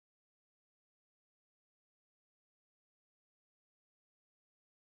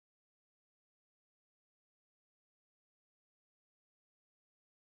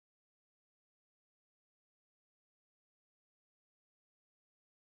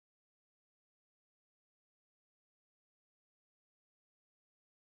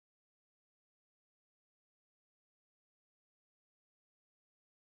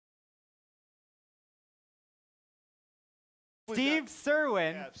Steve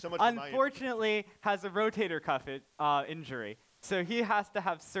Cerwin, Yeah, so much for my unfortunately, has a rotator cuff injury. So he has to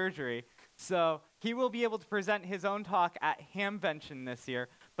have surgery. So he will be able to present his own talk at Hamvention this year.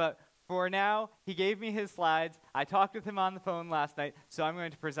 But for now, he gave me his slides. I talked with him on the phone last night, so I'm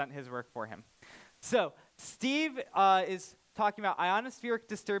going to present his work for him. So Steve is talking about ionospheric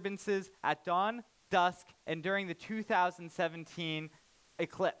disturbances at dawn, dusk, and during the 2017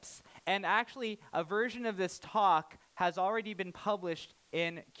 eclipse. And actually, a version of this talk has already been published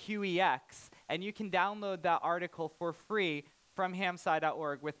in QEX, and you can download that article for free from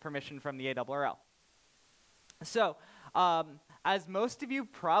hamsci.org with permission from the ARRL. So, as most of you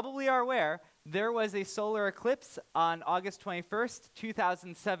probably are aware, there was a solar eclipse on August 21st,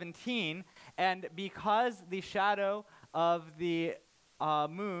 2017, and because the shadow of the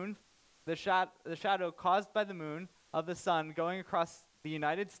moon, the shadow caused by the moon of the sun going across the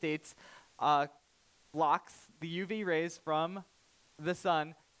United States blocks the UV rays from the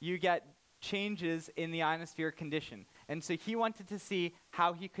sun, you get changes in the ionospheric condition. And so he wanted to see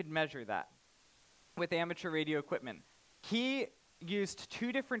how he could measure that with amateur radio equipment. He used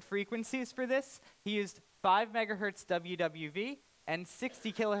two different frequencies for this. He used 5 megahertz WWV and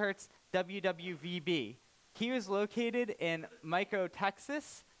 60 kilohertz WWVB. He was located in Mico,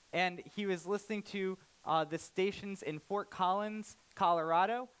 Texas, and he was listening to the stations in Fort Collins,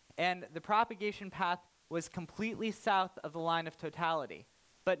 Colorado, and the propagation path was completely south of the line of totality.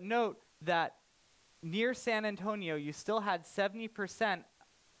 But note that near San Antonio, you still had 70%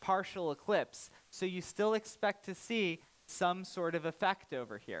 partial eclipse, so you still expect to see some sort of effect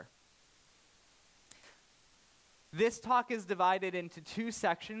over here. This talk is divided into two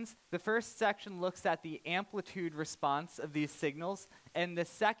sections. The first section looks at the amplitude response of these signals, and the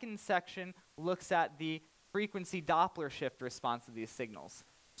second section looks at the frequency Doppler shift response of these signals.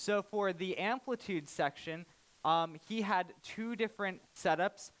 So for the amplitude section, he had two different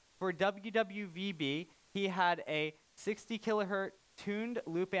setups. For WWVB, he had a 60 kilohertz tuned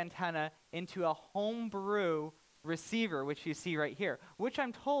loop antenna into a homebrew receiver, which you see right here, which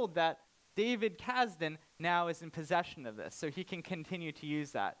I'm told that David Kasdan now is in possession of this, so he can continue to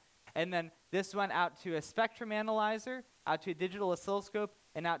use that. And then this went out to a spectrum analyzer, out to a digital oscilloscope,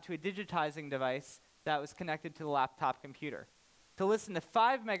 and out to a digitizing device that was connected to the laptop computer. To listen to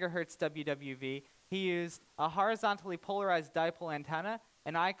 5 megahertz WWV, he used a horizontally polarized dipole antenna,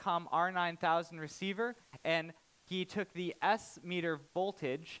 an ICOM R9000 receiver, and he took the S meter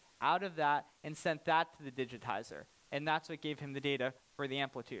voltage out of that and sent that to the digitizer. And that's what gave him the data for the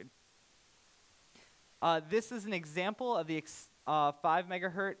amplitude. This is an example of the 5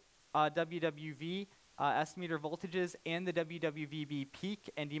 megahertz WWV S meter voltages and the WWVB peak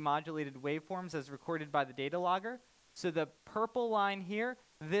and demodulated waveforms as recorded by the data logger. So the purple line here,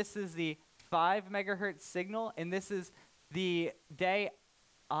 this is the 5 megahertz signal, and this is the day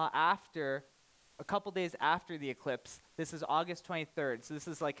after, a couple days after the eclipse. This is August 23rd, so this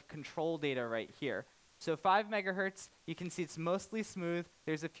is like control data right here. So 5 megahertz, you can see it's mostly smooth.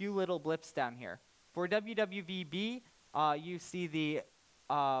 There's a few little blips down here. For WWVB, you see the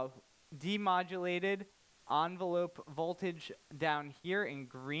demodulated envelope voltage down here in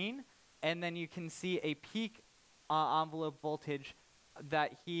green, and then you can see a peak envelope voltage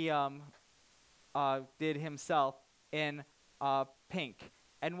that he did himself in pink.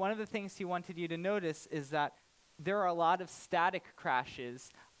 And one of the things he wanted you to notice is that there are a lot of static crashes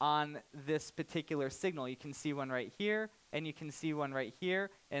on this particular signal. You can see one right here, and you can see one right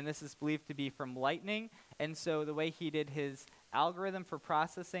here, and this is believed to be from lightning. And so the way he did his algorithm for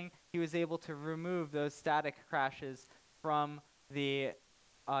processing, he was able to remove those static crashes from the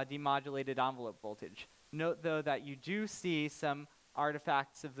demodulated envelope voltage. Note, though, that you do see some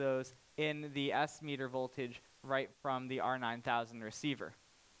artifacts of those in the S meter voltage right from the R9000 receiver.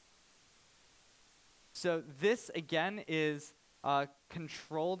 So this, again, is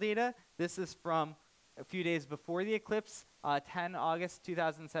control data. This is from a few days before the eclipse, 10 August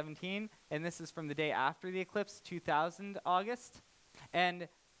 2017, and this is from the day after the eclipse, 2000 August. And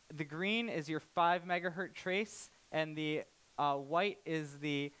the green is your 5 megahertz trace, and the white is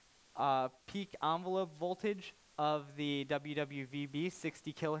the peak envelope voltage of the WWVB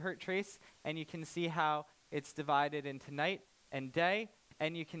 60 kilohertz trace, and you can see how it's divided into night and day,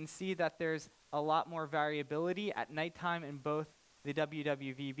 and you can see that there's a lot more variability at nighttime in both the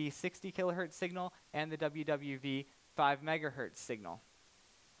WWVB 60 kilohertz signal and the WWV 5 megahertz signal.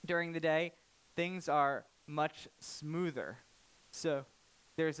 During the day, things are much smoother. So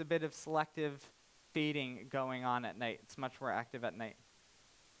there's a bit of selective fading going on at night. It's much more active at night.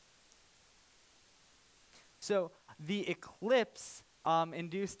 So the eclipse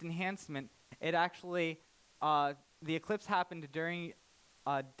induced enhancement, it actually the eclipse happened during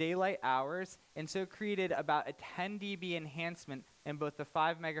daylight hours, and so it created about a 10 dB enhancement in both the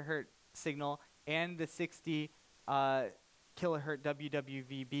 5 megahertz signal and the 60 kilohertz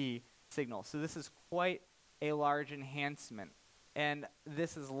WWVB signal. So this is quite a large enhancement, and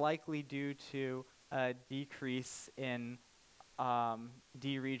this is likely due to a decrease in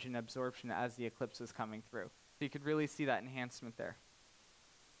D region absorption as the eclipse was coming through. So you could really see that enhancement there.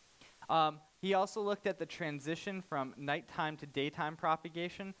 He also looked at the transition from nighttime to daytime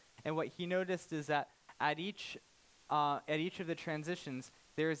propagation, and what he noticed is that at each of the transitions,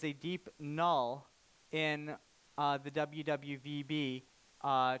 there is a deep null in the WWVB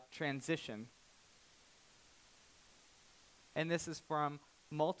transition. And this is from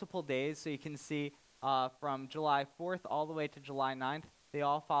multiple days, so you can see from July 4th all the way to July 9th, they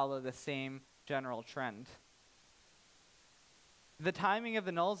all follow the same general trend. The timing of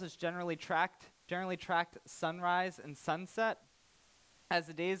the nulls is generally tracked sunrise and sunset. As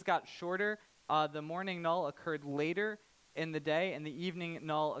the days got shorter, the morning null occurred later in the day, and the evening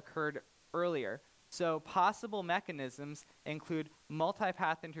null occurred earlier. So possible mechanisms include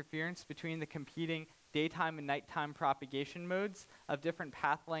multipath interference between the competing daytime and nighttime propagation modes of different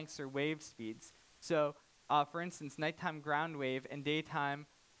path lengths or wave speeds. So, for instance, nighttime ground wave and daytime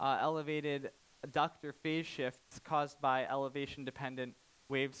elevated duct or phase shifts caused by elevation-dependent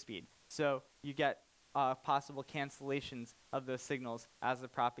wave speed. So you get possible cancellations of those signals as the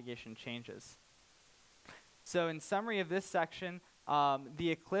propagation changes. So in summary of this section,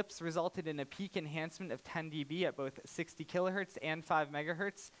 the eclipse resulted in a peak enhancement of 10 dB at both 60 kilohertz and 5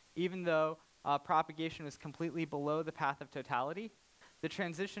 megahertz, even though propagation was completely below the path of totality. The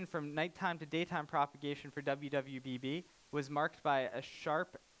transition from nighttime to daytime propagation for WWBB was marked by a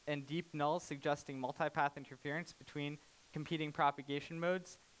sharp and deep nulls suggesting multipath interference between competing propagation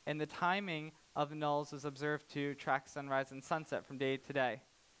modes, and the timing of the nulls was observed to track sunrise and sunset from day to day.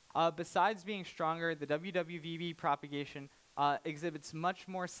 Besides being stronger, the WWVB propagation exhibits much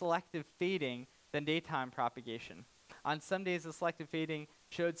more selective fading than daytime propagation. On some days, the selective fading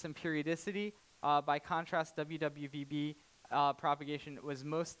showed some periodicity. By contrast, WWVB propagation was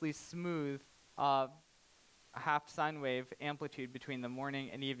mostly smooth, half sine wave amplitude between the morning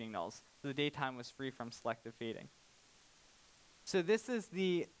and evening nulls. So the daytime was free from selective fading. So this is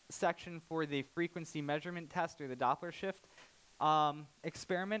the section for the frequency measurement test, or the Doppler shift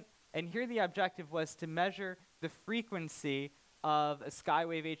experiment. And here the objective was to measure the frequency of a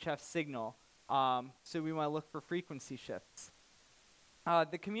skywave HF signal. So we want to look for frequency shifts.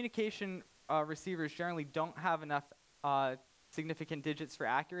 The communication receivers generally don't have enough significant digits for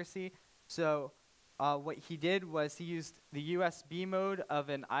accuracy. So what he did was he used the USB mode of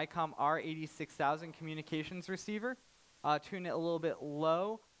an ICOM R86000 communications receiver, tuned it a little bit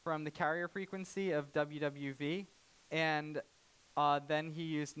low from the carrier frequency of WWV, and then he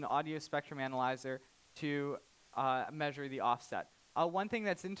used an audio spectrum analyzer to measure the offset. One thing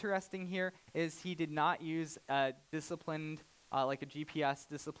that's interesting here is he did not use a disciplined, like a GPS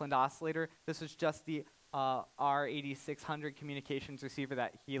disciplined oscillator. This was just the R8600 communications receiver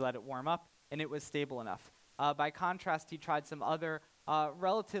that he let it warm up, and it was stable enough. By contrast, he tried some other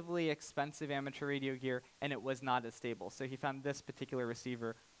relatively expensive amateur radio gear, and it was not as stable. So he found this particular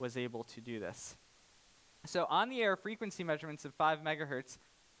receiver was able to do this. So on-the-air frequency measurements of 5 megahertz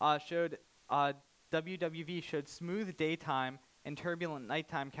showed WWV showed smooth daytime and turbulent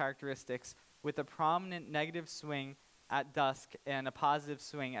nighttime characteristics with a prominent negative swing at dusk and a positive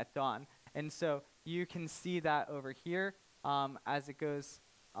swing at dawn. And so you can see that over here as it goes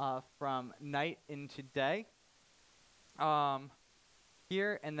from night into day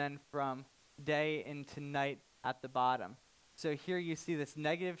here, and then from day into night at the bottom. So here you see this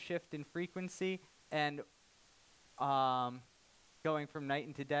negative shift in frequency and going from night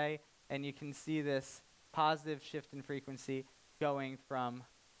into day, and you can see this positive shift in frequency going from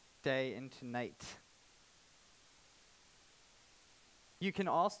day into night. You can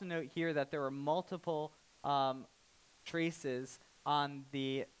also note here that there were multiple traces on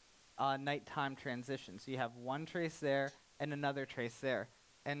the nighttime transition. So you have one trace there and another trace there.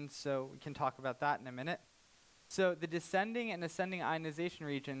 And so we can talk about that in a minute. So the descending and ascending ionization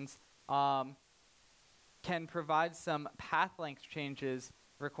regions can provide some path length changes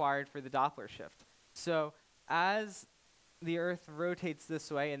required for the Doppler shift. So as the Earth rotates this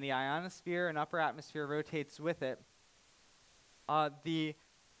way and the ionosphere and upper atmosphere rotates with it, the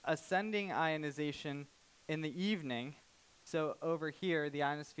ascending ionization in the evening, so over here the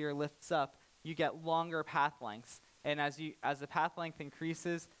ionosphere lifts up, you get longer path lengths. And as the path length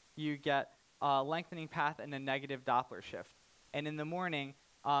increases, you get a lengthening path and a negative Doppler shift. And in the morning,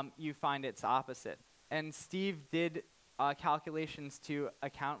 you find its opposite. And Steve did calculations to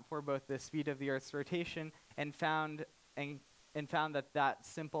account for both the speed of the Earth's rotation and found that that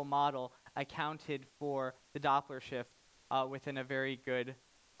simple model accounted for the Doppler shift within a very good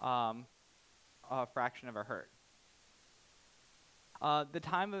fraction of a hertz. The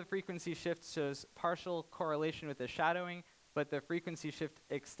time of the frequency shift shows partial correlation with the shadowing, but the frequency shift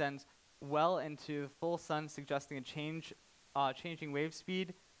extends well into the full sun, suggesting a changing wave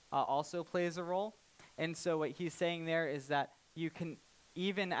speed also plays a role. And so what he's saying there is that you can,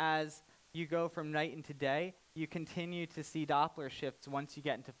 even as you go from night into day, you continue to see Doppler shifts once you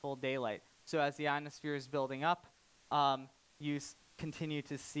get into full daylight. So as the ionosphere is building up, you continue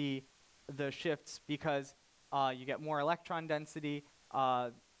to see the shifts because you get more electron density,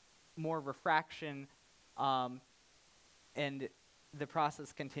 more refraction, and the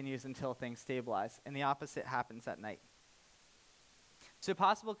process continues until things stabilize. And the opposite happens at night. So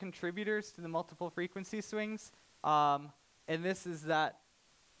possible contributors to the multiple frequency swings, and this is that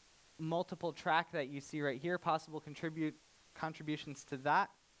multiple track that you see right here, possible contributions to that.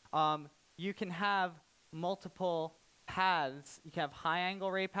 You can have multiple paths. You can have high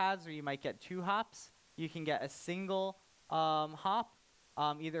angle ray paths, or you might get 2 hops. You can get a single hop,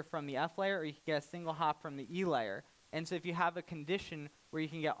 either from the F layer, or you can get a single hop from the E layer. And so if you have a condition where you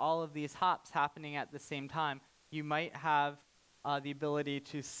can get all of these hops happening at the same time, you might have the ability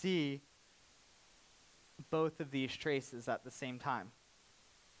to see both of these traces at the same time.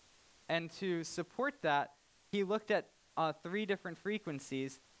 And to support that, he looked at 3 different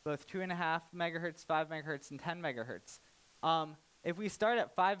frequencies, both 2.5 megahertz, 5 megahertz, and 10 megahertz. If we start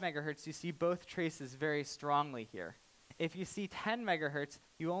at 5 megahertz, you see both traces very strongly here. If you see 10 megahertz,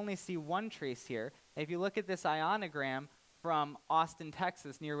 you only see 1 trace here. If you look at this ionogram from Austin,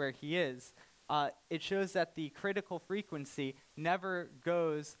 Texas, near where he is, it shows that the critical frequency never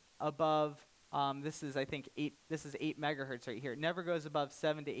goes above, this is, I think, 8 megahertz right here. It never goes above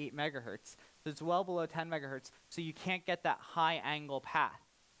 7 to 8 megahertz. So it's well below 10 megahertz, so you can't get that high angle path.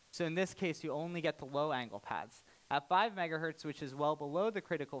 So in this case, you only get the low angle paths. At 5 megahertz, which is well below the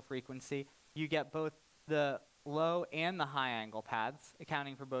critical frequency, you get both the low and the high angle paths,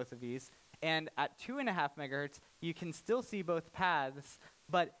 accounting for both of these. And at 2.5 megahertz, you can still see both paths,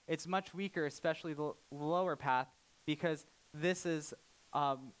 but it's much weaker, especially the lower path, because this is,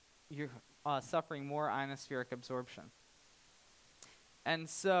 you're suffering more ionospheric absorption. And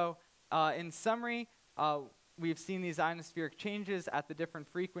so, in summary, we've seen these ionospheric changes at the different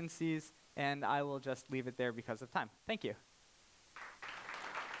frequencies, and I will just leave it there because of time. Thank you.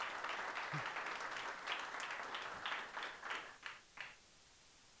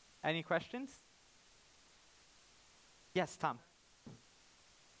 Any questions? Yes, Tom.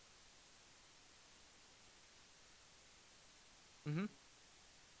 Mm-hmm.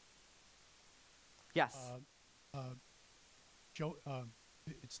 Yes. Joe,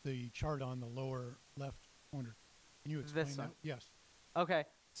 it's the chart on the lower left corner. Can you explain This that? one? Yes. Okay.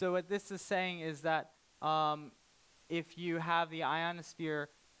 So what this is saying is that if you have the ionosphere,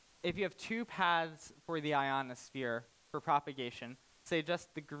 if you have 2 paths for the ionosphere for propagation, say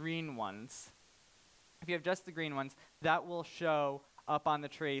just the green ones, if you have just the green ones, that will show up on the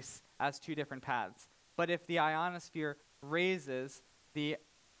trace as 2 different paths. But if the ionosphere raises, the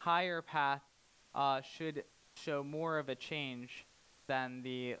higher path should show more of a change than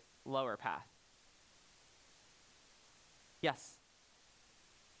the lower path. Yes?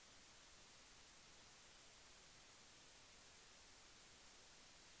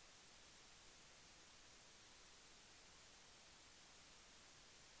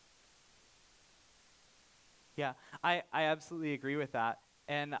 Yeah, I absolutely agree with that.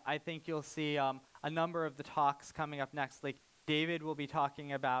 And I think you'll see a number of the talks coming up next. Like David will be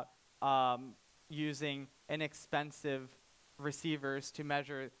talking about using inexpensive receivers to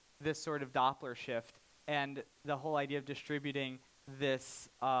measure this sort of Doppler shift, and the whole idea of distributing this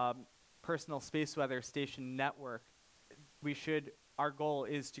personal space weather station network. Our goal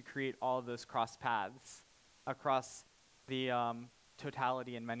is to create all of those cross paths across the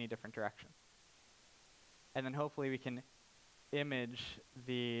totality in many different directions. And then hopefully we can image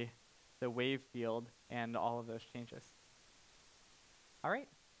the wave field and all of those changes. All right.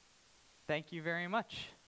 Thank you very much.